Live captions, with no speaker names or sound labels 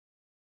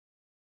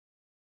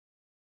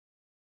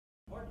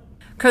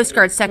Coast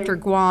Guard Sector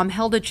Guam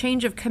held a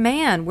change of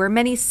command where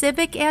many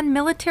civic and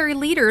military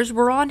leaders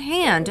were on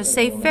hand to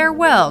say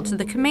farewell to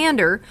the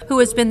commander who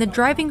has been the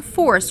driving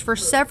force for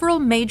several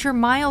major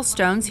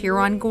milestones here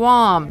on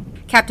Guam.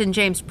 Captain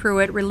James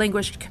Pruett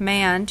relinquished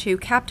command to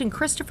Captain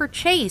Christopher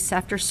Chase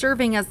after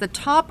serving as the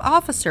top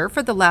officer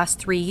for the last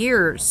 3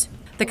 years.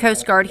 The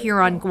Coast Guard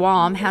here on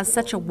Guam has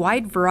such a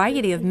wide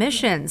variety of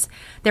missions.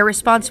 They're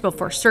responsible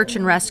for search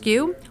and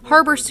rescue,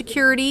 harbor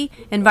security,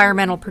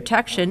 environmental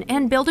protection,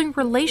 and building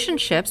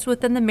relationships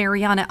within the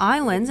Mariana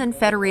Islands and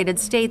Federated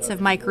States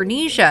of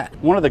Micronesia.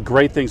 One of the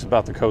great things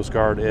about the Coast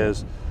Guard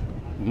is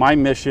my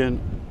mission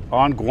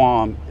on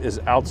Guam is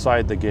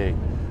outside the gate.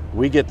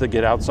 We get to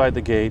get outside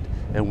the gate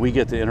and we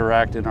get to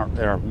interact, and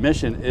our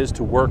mission is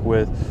to work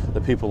with the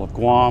people of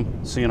Guam,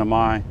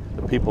 CNMI,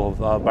 the people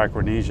of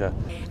Micronesia.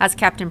 As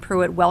Captain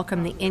Pruett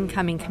welcomed the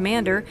incoming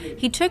commander,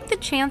 he took the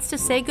chance to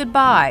say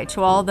goodbye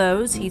to all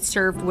those he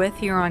served with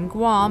here on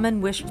Guam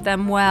and wished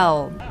them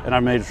well. And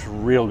I made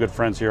real good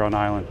friends here on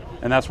island,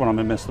 and that's what I'm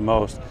going to miss the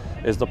most,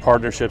 is the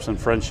partnerships and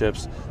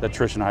friendships that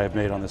Trish and I have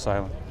made on this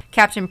island.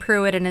 Captain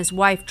Pruett and his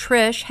wife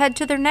Trish head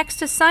to their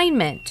next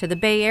assignment to the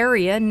Bay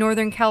Area in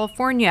Northern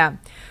California.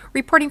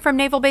 Reporting from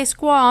Naval Base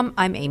Guam,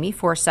 I'm Amy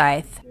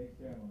Forsythe.